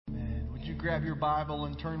grab your Bible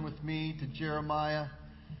and turn with me to Jeremiah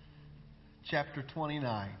chapter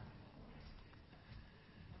 29.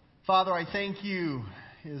 Father, I thank you.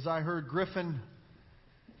 As I heard Griffin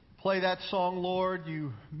play that song, Lord,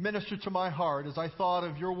 you ministered to my heart as I thought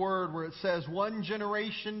of your word where it says, one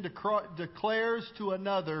generation declares to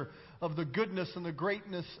another of the goodness and the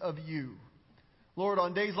greatness of you. Lord,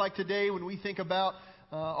 on days like today when we think about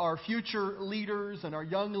our future leaders and our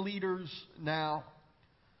young leaders now,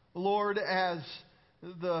 Lord, as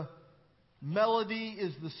the melody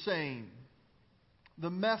is the same, the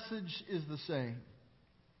message is the same,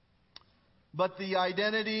 but the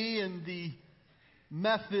identity and the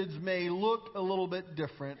methods may look a little bit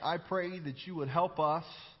different. I pray that you would help us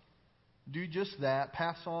do just that,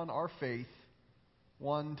 pass on our faith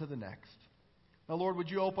one to the next. Now, Lord, would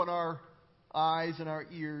you open our eyes and our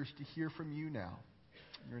ears to hear from you now?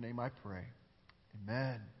 In your name I pray.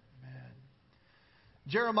 Amen. Amen.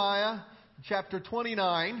 Jeremiah chapter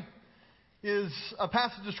 29 is a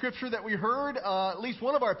passage of Scripture that we heard at least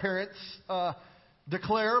one of our parents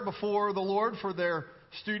declare before the Lord for their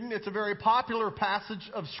student. It's a very popular passage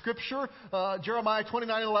of Scripture. Jeremiah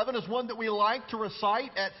 29:11 is one that we like to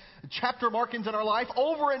recite at chapter markings in our life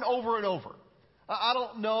over and over and over. I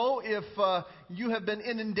don't know if you have been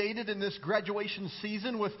inundated in this graduation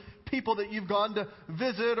season with people that you've gone to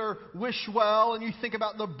visit or wish well, and you think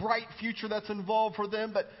about the bright future that's involved for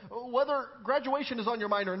them. But whether graduation is on your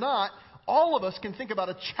mind or not, all of us can think about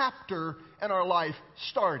a chapter in our life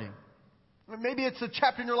starting. Maybe it's a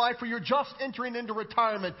chapter in your life where you're just entering into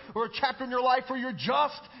retirement, or a chapter in your life where you're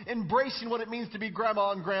just embracing what it means to be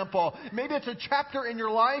grandma and grandpa. Maybe it's a chapter in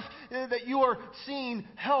your life that you are seeing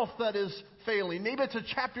health that is failing. Maybe it's a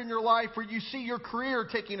chapter in your life where you see your career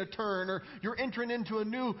taking a turn, or you're entering into a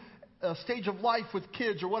new stage of life with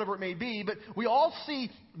kids or whatever it may be. But we all see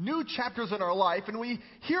new chapters in our life, and we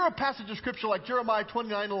hear a passage of Scripture like Jeremiah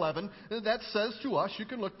 29:11 that says to us, you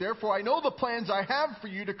can look there, for I know the plans I have for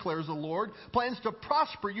you, declares the Lord, plans to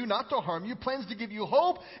prosper you, not to harm you, plans to give you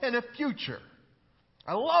hope and a future.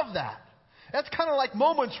 I love that. That's kind of like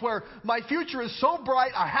moments where my future is so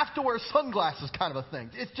bright I have to wear sunglasses kind of a thing.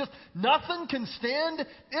 It's just nothing can stand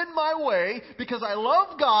in my way because I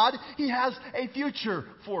love God. He has a future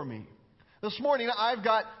for me. This morning I've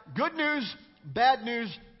got good news, bad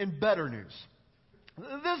news, and better news.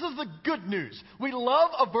 This is the good news. We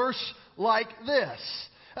love a verse like this.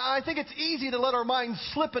 I think it's easy to let our minds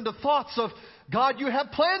slip into thoughts of, God, you have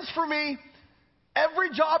plans for me. Every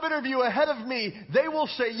job interview ahead of me, they will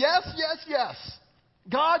say yes, yes, yes.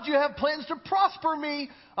 God, you have plans to prosper me.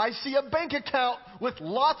 I see a bank account with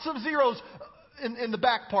lots of zeros in the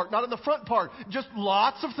back part, not in the front part. Just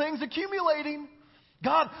lots of things accumulating.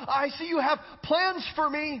 God, I see you have plans for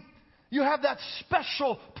me. You have that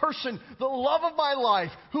special person, the love of my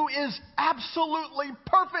life, who is absolutely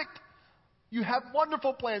perfect. You have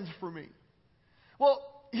wonderful plans for me. Well,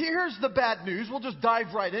 here's the bad news. We'll just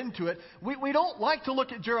dive right into it. We don't like to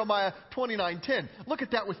look at Jeremiah 29:10. Look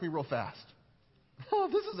at that with me real fast. Oh,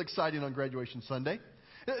 this is exciting on graduation Sunday.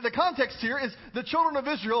 The context here is the children of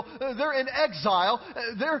Israel, they're in exile.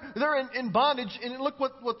 They're in bondage. And look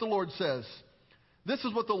what the Lord says. This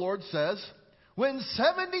is what the Lord says. When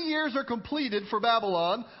 70 years are completed for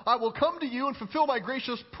Babylon, I will come to you and fulfill my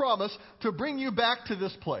gracious promise to bring you back to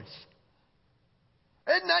this place.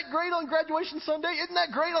 Isn't that great on graduation Sunday? Isn't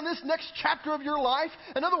that great on this next chapter of your life?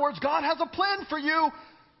 In other words, God has a plan for you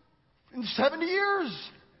in 70 years.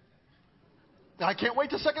 I can't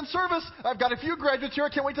wait to second service. I've got a few graduates here. I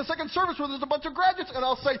can't wait to second service where there's a bunch of graduates. And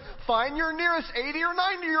I'll say, find your nearest 80 or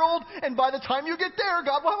 90-year-old. And by the time you get there,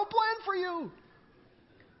 God will have a plan for you.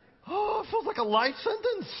 Oh, it feels like a life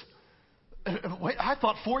sentence. Wait, I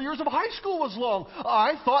thought 4 years of high school was long.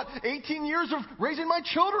 I thought 18 years of raising my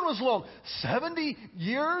children was long. 70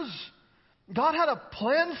 years? God had a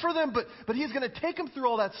plan for them, but He's going to take them through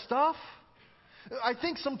all that stuff. I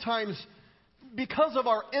think sometimes because of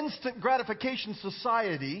our instant gratification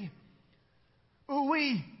society,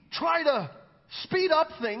 we try to speed up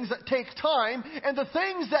things that take time, and the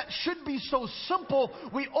things that should be so simple,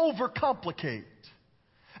 we overcomplicate.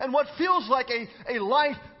 And what feels like a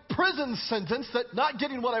life prison sentence, that not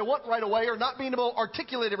getting what I want right away or not being able to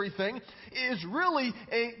articulate everything, is really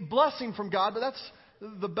a blessing from God. But that's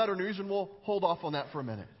the better news, and we'll hold off on that for a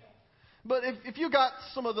minute. But if you got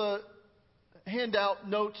some of the handout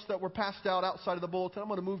notes that were passed out outside of the bulletin, I'm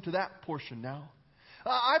going to move to that portion now.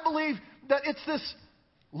 I believe that it's this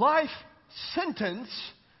life sentence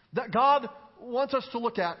that God wants us to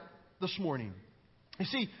look at this morning. You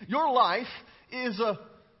see, your life is a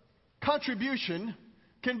contribution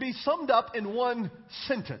can be summed up in one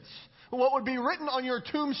sentence. What would be written on your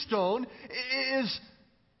tombstone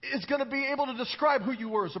is going to be able to describe who you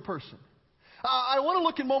were as a person. I want to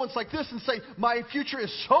look in moments like this and say, my future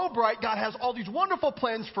is so bright, God has all these wonderful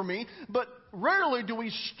plans for me, but rarely do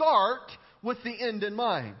we start with the end in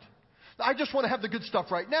mind. I just want to have the good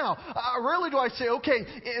stuff right now. Rarely do I say, okay,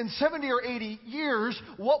 in 70 or 80 years,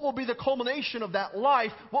 what will be the culmination of that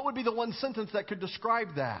life? What would be the one sentence that could describe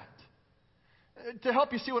that? To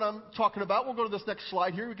help you see what I'm talking about, we'll go to this next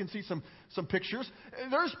slide here. We can see some pictures.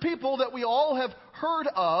 There's people that we all have heard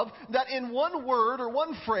of that in one word or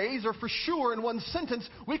one phrase or for sure in one sentence,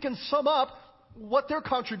 we can sum up what their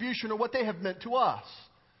contribution or what they have meant to us.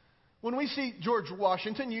 When we see George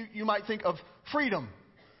Washington, you might think of freedom.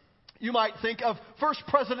 You might think of first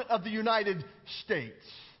president of the United States.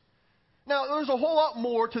 Now, there's a whole lot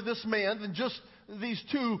more to this man than just these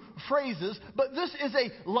two phrases, but this is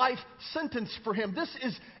a life sentence for him. This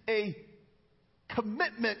is a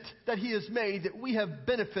commitment that he has made that we have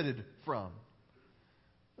benefited from.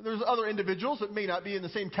 There's other individuals that may not be in the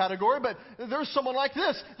same category, but there's someone like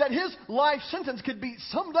this, that his life sentence could be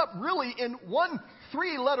summed up really in one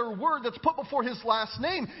 3-letter word that's put before his last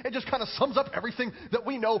name. It just kind of sums up everything that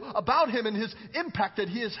we know about him and his impact that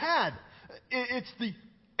he has had. It's the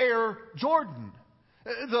Air Jordan.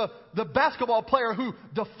 The basketball player who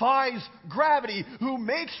defies gravity, who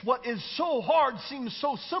makes what is so hard seem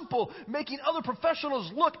so simple, making other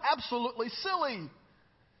professionals look absolutely silly.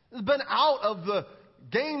 Has been out of the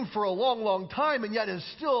game for a long, long time, and yet is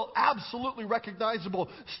still absolutely recognizable,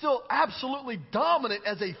 still absolutely dominant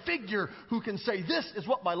as a figure who can say, this is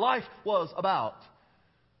what my life was about.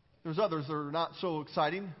 There's others that are not so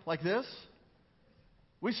exciting like this.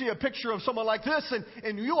 We see a picture of someone like this,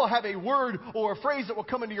 and you will have a word or a phrase that will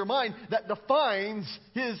come into your mind that defines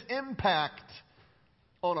his impact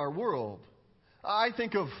on our world. I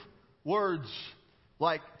think of words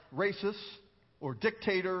like racist or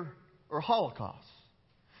dictator or Holocaust.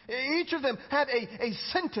 Each of them had a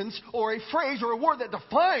sentence or a phrase or a word that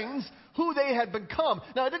defines who they had become.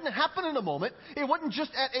 Now, it didn't happen in a moment. It wasn't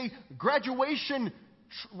just at a graduation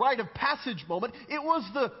rite of passage moment. It was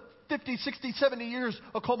the 50, 60, 70 years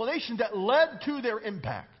of culmination that led to their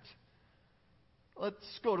impact. Let's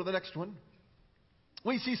go to the next one.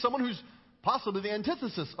 We see someone who's possibly the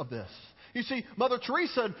antithesis of this. You see, Mother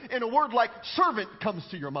Teresa, in a word like servant comes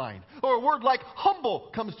to your mind, or a word like humble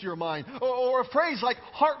comes to your mind, or a phrase like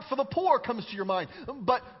heart for the poor comes to your mind.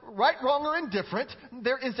 But right, wrong, or indifferent,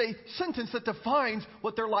 there is a sentence that defines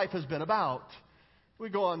what their life has been about. We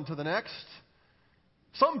go on to the next.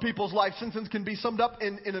 Some people's life sentence can be summed up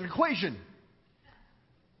in an equation.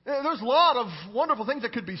 There's a lot of wonderful things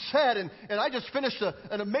that could be said, and I just finished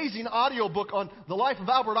an amazing audio book on the life of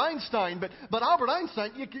Albert Einstein. But Albert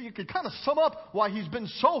Einstein, you could kind of sum up why he's been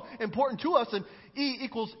so important to us in E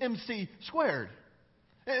equals MC squared.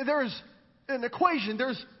 There's an equation,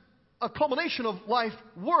 there's a culmination of life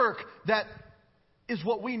work that is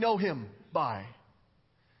what we know him by.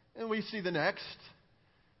 And we see the next.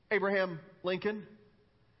 Abraham Lincoln.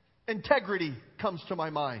 Integrity comes to my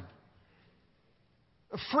mind.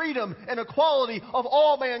 Freedom and equality of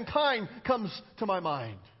all mankind comes to my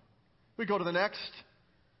mind. We go to the next.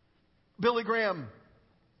 Billy Graham.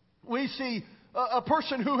 We see a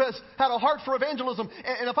person who has had a heart for evangelism.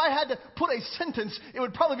 And if I had to put a sentence, it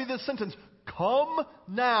would probably be this sentence. Come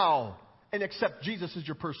now and accept Jesus as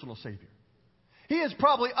your personal Savior. He has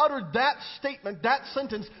probably uttered that statement, that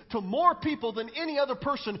sentence, to more people than any other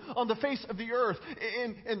person on the face of the earth.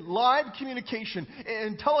 In live communication,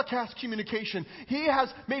 in telecast communication, he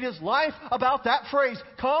has made his life about that phrase,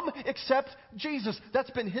 come, accept Jesus.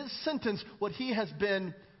 That's been his sentence, what he has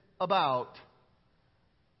been about.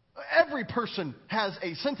 Every person has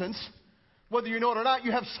a sentence. Whether you know it or not,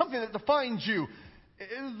 you have something that defines you.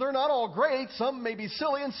 They're not all great. Some may be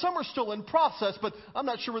silly, and some are still in process, but I'm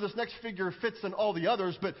not sure where this next figure fits in all the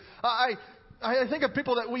others. But I think of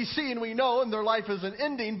people that we see and we know, and their life isn't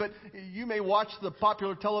ending, but you may watch the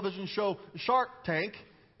popular television show Shark Tank,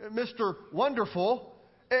 Mr. Wonderful,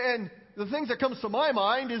 and the things that comes to my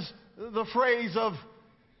mind is the phrase of,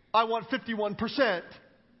 I want 51%.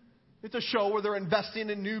 It's a show where they're investing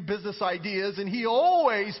in new business ideas, and he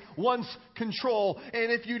always wants control.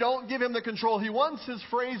 And if you don't give him the control he wants, his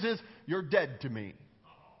phrase is, you're dead to me.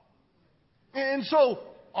 And so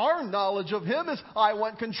our knowledge of him is, I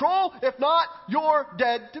want control. If not, you're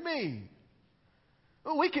dead to me.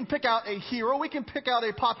 We can pick out a hero. We can pick out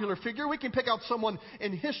a popular figure. We can pick out someone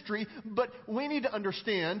in history. But we need to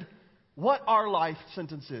understand what our life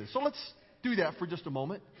sentence is. So let's do that for just a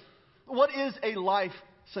moment. What is a life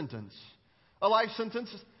sentence? A life sentence,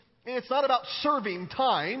 it's not about serving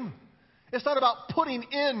time. It's not about putting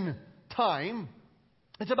in time.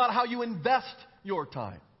 It's about how you invest your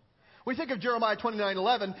time. We think of Jeremiah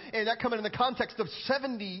 29:11, and that coming in the context of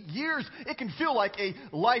 70 years, it can feel like a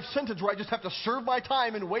life sentence where I just have to serve my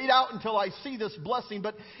time and wait out until I see this blessing.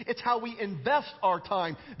 But it's how we invest our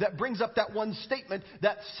time that brings up that one statement,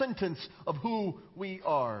 that sentence of who we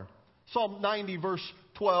are. Psalm 90 verse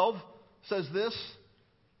 12 says this,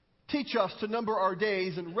 "Teach us to number our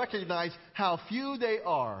days and recognize how few they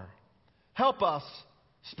are. Help us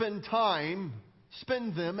spend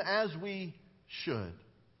them as we should."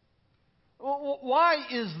 Why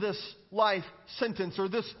is this life sentence or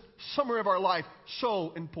this summary of our life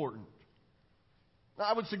so important?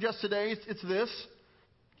 I would suggest today it's this.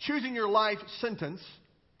 Choosing your life sentence,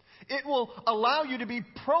 it will allow you to be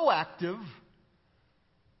proactive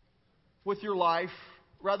with your life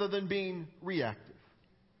rather than being reactive.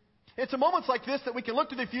 It's a moments like this that we can look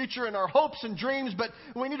to the future and our hopes and dreams, but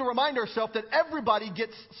we need to remind ourselves that everybody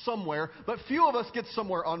gets somewhere, but few of us get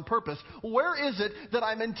somewhere on purpose. Where is it that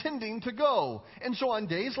I'm intending to go? And so on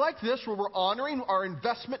days like this, where we're honoring our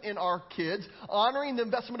investment in our kids, honoring the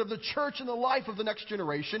investment of the church in the life of the next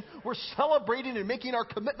generation, we're celebrating and making our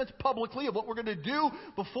commitments publicly of what we're going to do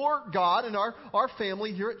before God and our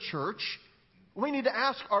family here at church. We need to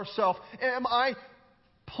ask ourselves, am I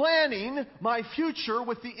planning my future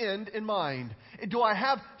with the end in mind? Do I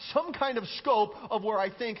have some kind of scope of where I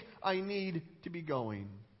think I need to be going?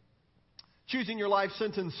 Choosing your life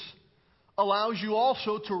sentence allows you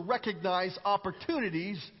also to recognize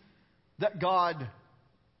opportunities that God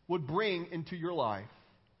would bring into your life.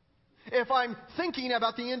 If I'm thinking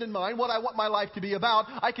about the end in mind, what I want my life to be about,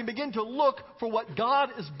 I can begin to look for what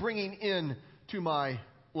God is bringing in to my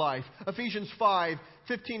life. Ephesians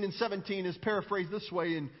 5:15 and 17 is paraphrased this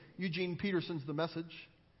way in Eugene Peterson's The Message.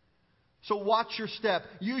 "So watch your step,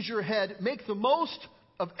 use your head, make the most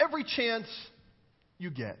of every chance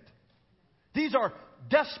you get." These are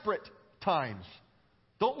desperate times.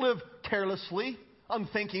 Don't live carelessly,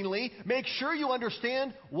 unthinkingly. Make sure you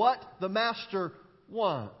understand what the Master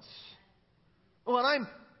wants. When I'm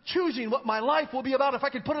choosing what my life will be about, if I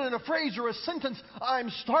could put it in a phrase or a sentence, I'm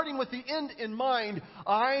starting with the end in mind.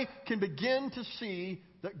 I can begin to see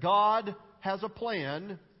that God has a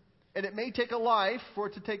plan, and it may take a life for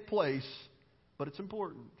it to take place, but it's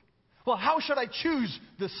important. Well, how should I choose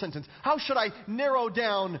this sentence? How should I narrow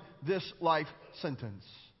down this life sentence?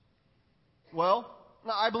 Well,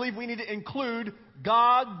 I believe we need to include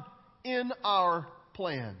God in our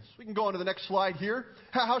plans. We can go on to the next slide here.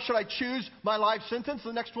 How should I choose my life sentence?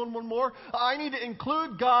 The next one more. I need to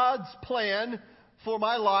include God's plan for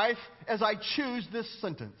my life as I choose this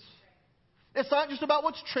sentence. It's not just about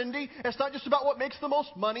what's trendy. It's not just about what makes the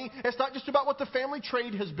most money. It's not just about what the family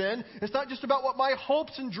trade has been. It's not just about what my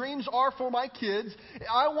hopes and dreams are for my kids.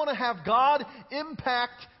 I want to have God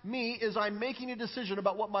impact me as I'm making a decision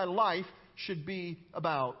about what my life should be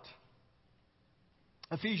about.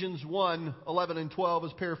 Ephesians 1:11 and 12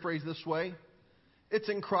 is paraphrased this way. It's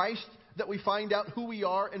in Christ that we find out who we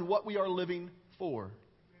are and what we are living for.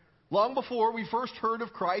 Long before we first heard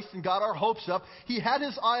of Christ and got our hopes up, He had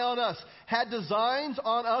His eye on us, had designs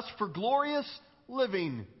on us for glorious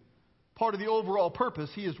living. Part of the overall purpose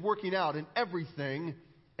He is working out in everything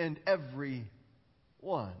and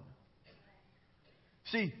everyone.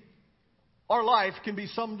 See, our life can be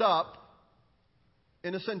summed up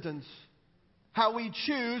in a sentence. How we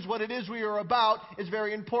choose what it is we are about is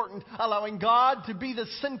very important. Allowing God to be the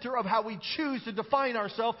center of how we choose to define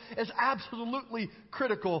ourselves is absolutely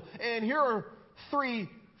critical. And here are 3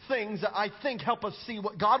 things that I think help us see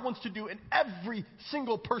what God wants to do in every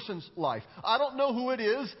single person's life. I don't know who it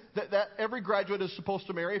is that every graduate is supposed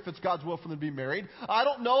to marry, if it's God's will for them to be married. I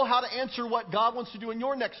don't know how to answer what God wants to do in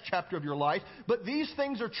your next chapter of your life. But these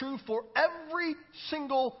things are true for every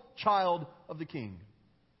single child of the King.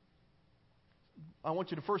 I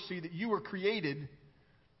want you to first see that you were created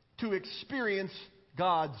to experience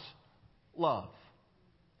God's love.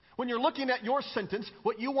 When you're looking at your sentence,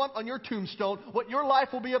 what you want on your tombstone, what your life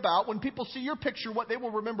will be about, when people see your picture, what they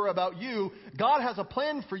will remember about you, God has a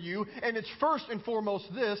plan for you, and it's first and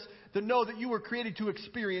foremost this, to know that you were created to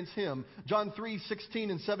experience Him. John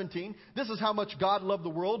 3:16 and 17, this is how much God loved the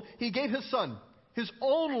world. He gave His Son, His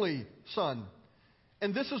only Son.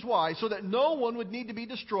 And this is why, so that no one would need to be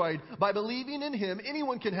destroyed. By believing in Him,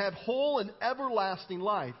 anyone can have whole and everlasting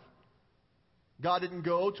life. God didn't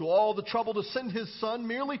go to all the trouble to send His Son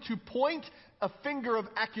merely to point a finger of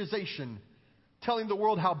accusation, telling the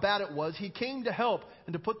world how bad it was. He came to help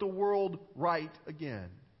and to put the world right again.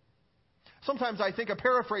 Sometimes I think a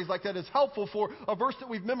paraphrase like that is helpful for a verse that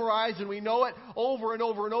we've memorized and we know it over and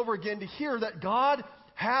over and over again, to hear that God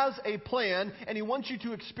has a plan, and He wants you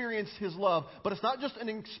to experience His love. But it's not just an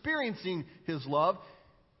experiencing His love.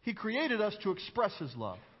 He created us to express His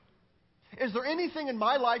love. Is there anything in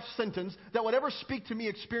my life sentence that would ever speak to me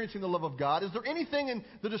experiencing the love of God? Is there anything in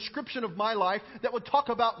the description of my life that would talk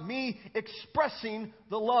about me expressing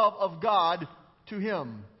the love of God to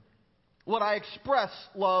Him? Would I express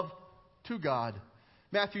love to God?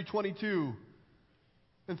 Matthew 22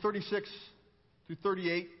 and 36 through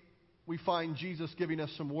 38, we find Jesus giving us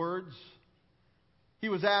some words. He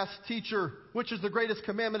was asked, "Teacher, which is the greatest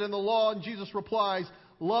commandment in the law?" And Jesus replies,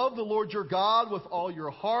 "Love the Lord your God with all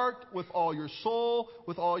your heart, with all your soul,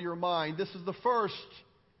 with all your mind." This is the first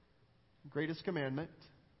greatest commandment.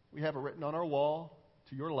 We have it written on our wall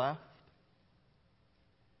to your left.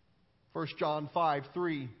 1 John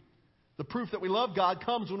 5:3. The proof that we love God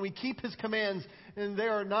comes when we keep His commands, and they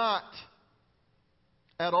are not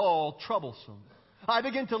at all troublesome. I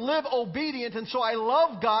begin to live obedient, and so I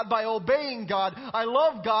love God by obeying God. I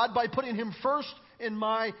love God by putting Him first in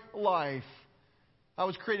my life. I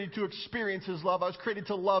was created to experience His love. I was created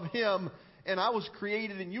to love Him. And I was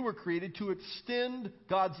created, and you were created to extend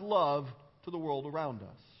God's love to the world around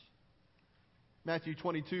us. Matthew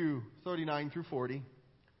 22, 39 through 40.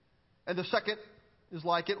 And the second is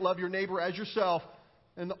like it. Love your neighbor as yourself.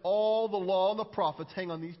 And all the law and the prophets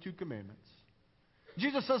hang on these two commandments.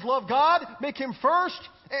 Jesus says, love God, make Him first,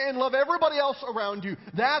 and love everybody else around you.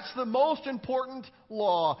 That's the most important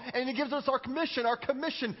law. And He gives us our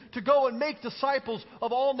commission to go and make disciples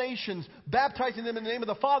of all nations, baptizing them in the name of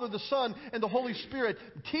the Father, the Son, and the Holy Spirit,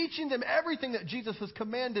 teaching them everything that Jesus has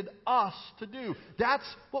commanded us to do. That's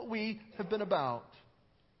what we have been about.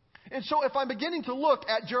 And so if I'm beginning to look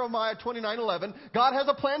at Jeremiah 29:11, God has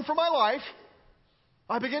a plan for my life.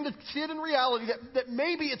 I begin to see it in reality that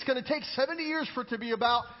maybe it's going to take 70 years for it to be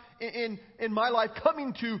about in my life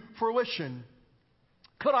coming to fruition.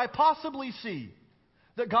 Could I possibly see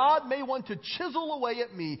that God may want to chisel away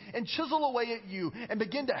at me and chisel away at you and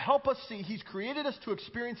begin to help us see He's created us to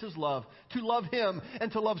experience His love, to love Him,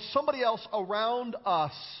 and to love somebody else around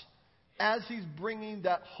us as He's bringing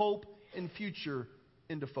that hope and future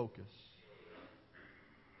into focus.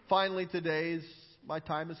 Finally, my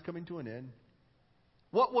time is coming to an end.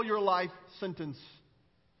 What will your life sentence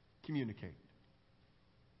communicate?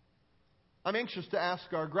 I'm anxious to ask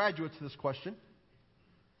our graduates this question.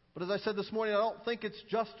 But as I said this morning, I don't think it's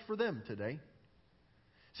just for them today.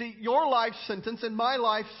 See, your life sentence and my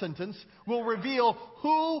life sentence will reveal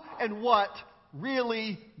who and what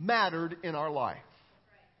really mattered in our life.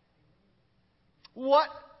 What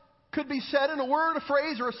could be said in a word, a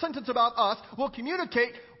phrase, or a sentence about us will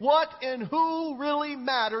communicate what and who really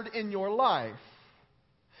mattered in your life.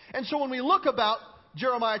 And so when we look about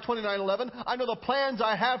Jeremiah 29:11, I know the plans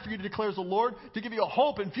I have for you, declares the Lord, to give you a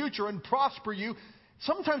hope and future and prosper you.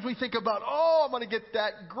 Sometimes we think about, I'm going to get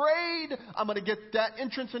that grade. I'm going to get that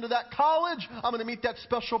entrance into that college. I'm going to meet that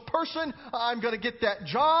special person. I'm going to get that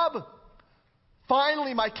job.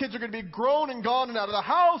 Finally, my kids are going to be grown and gone and out of the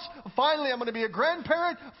house. Finally, I'm going to be a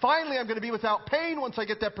grandparent. Finally, I'm going to be without pain once I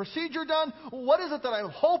get that procedure done. What is it that I'm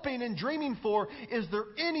hoping and dreaming for? Is there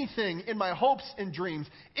anything in my hopes and dreams,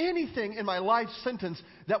 anything in my life sentence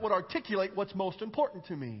that would articulate what's most important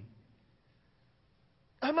to me?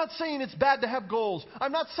 I'm not saying it's bad to have goals.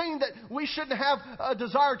 I'm not saying that we shouldn't have a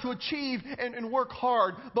desire to achieve and work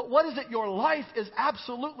hard. But what is it your life is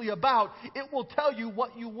absolutely about? It will tell you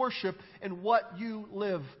what you worship and what you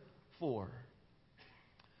live for.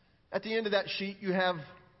 At the end of that sheet, you have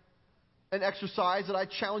an exercise that I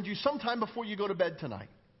challenge you sometime before you go to bed tonight.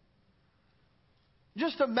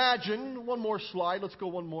 Just imagine, one more slide. Let's go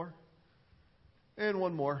one more. And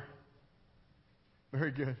one more.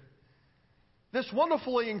 Very good. This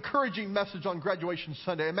wonderfully encouraging message on Graduation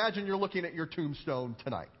Sunday. Imagine you're looking at your tombstone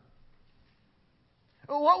tonight.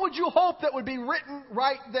 What would you hope that would be written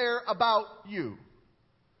right there about you?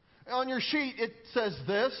 On your sheet, it says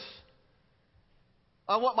this.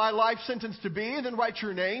 I want my life sentence to be, and then write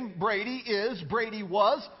your name. Brady is, Brady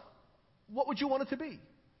was. What would you want it to be?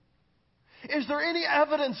 Is there any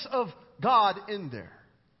evidence of God in there?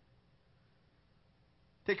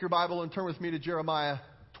 Take your Bible and turn with me to Jeremiah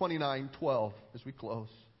 29:12 as we close.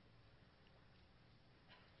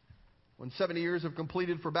 When 70 years have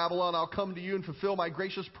completed for Babylon, I'll come to you and fulfill my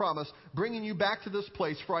gracious promise, bringing you back to this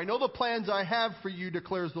place. For I know the plans I have for you,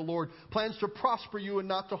 declares the Lord. Plans to prosper you and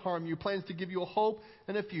not to harm you. Plans to give you a hope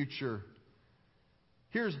and a future.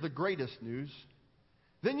 Here's the greatest news.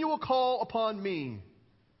 Then you will call upon me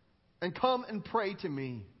and come and pray to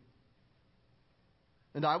me.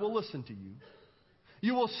 And I will listen to you.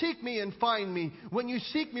 You will seek me and find me. When you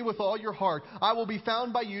seek me with all your heart, I will be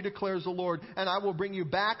found by you, declares the Lord, and I will bring you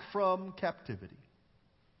back from captivity.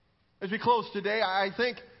 As we close today, I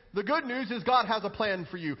think the good news is God has a plan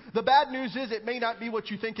for you. The bad news is it may not be what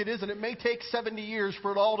you think it is, and it may take 70 years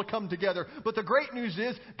for it all to come together. But the great news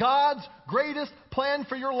is God's greatest plan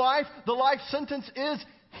for your life, the life sentence is,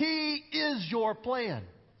 He is your plan.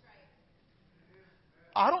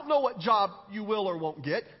 I don't know what job you will or won't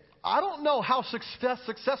get. I don't know how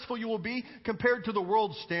successful you will be compared to the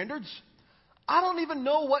world's standards. I don't even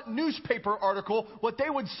know what newspaper article, what they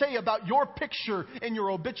would say about your picture in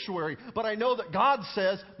your obituary. But I know that God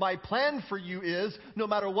says, my plan for you is, no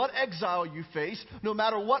matter what exile you face, no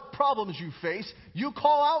matter what problems you face, you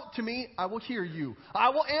call out to me, I will hear you. I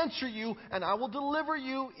will answer you, and I will deliver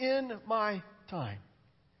you in my time.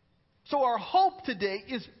 So our hope today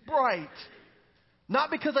is bright.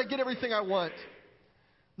 Not because I get everything I want.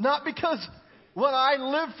 Not because when I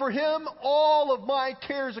live for Him, all of my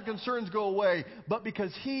cares and concerns go away. But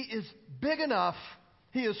because He is big enough,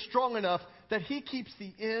 He is strong enough that He keeps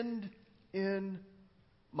the end in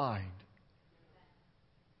mind.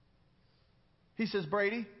 He says,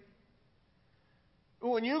 Brady,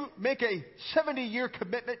 when you make a 70-year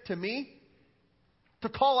commitment to me, to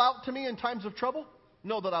call out to me in times of trouble,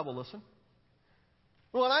 know that I will listen.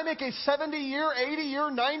 When I make a 70-year, 80-year,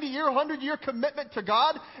 90-year, 100-year commitment to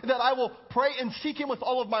God, that I will pray and seek Him with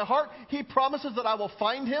all of my heart, He promises that I will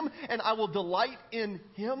find Him and I will delight in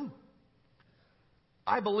Him.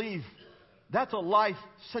 I believe that's a life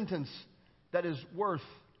sentence that is worth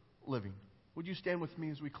living. Would you stand with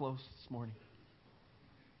me as we close this morning?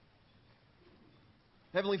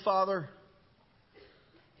 Heavenly Father,